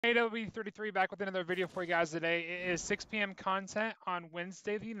Futties23 back with another video for you guys today. It is 6 p.m. content on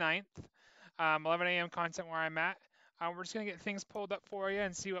Wednesday the 9th, 11 a.m. content where I'm at. We're just going to get things pulled up for you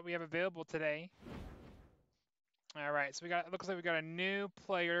and see what we have available today. All right, so it looks like we got a new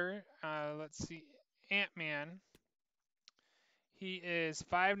player. Let's see, Ant-Man. He is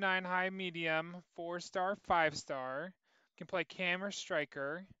 5'9" high medium, 4-star, 5-star. Can play cam or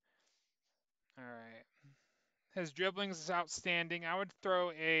striker. All right. His dribbling is outstanding. I would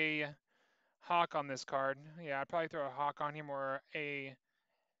throw a Hawk on this card. Yeah, I'd probably throw a Hawk on him or a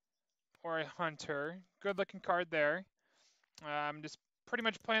Hunter. Good looking card there. Just pretty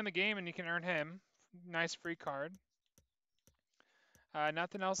much playing the game and you can earn him. Nice free card.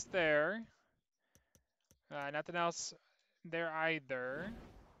 Nothing else there. Nothing else there either.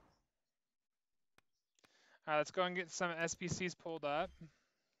 Let's go and get some SPCs pulled up.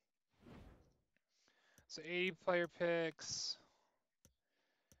 So 80 player picks.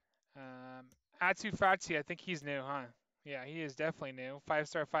 Ansu Fati, I think he's new, huh? Yeah, he is definitely new.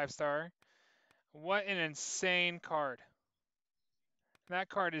 5-star, 5-star. What an insane card. That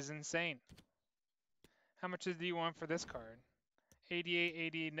card is insane. How much do you want for this card? 88,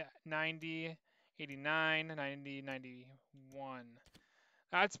 80, 90, 89, 90, 91.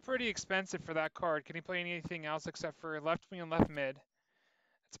 That's pretty expensive for that card. Can he play anything else except for left wing and left mid?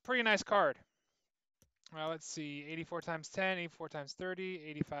 It's a pretty nice card. Let's see. 84 times 10, 84 times 30,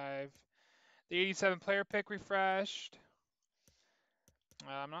 85. The 87 player pick refreshed.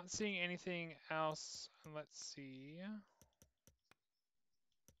 I'm not seeing anything else. Let's see.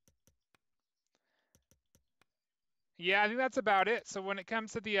 Yeah, I think that's about it. So when it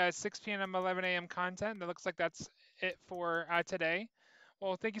comes to the 6 p.m. 11 a.m. content, it looks like that's it for today.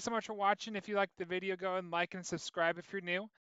 Well, thank you so much for watching. If you liked the video, go and like and subscribe if you're new.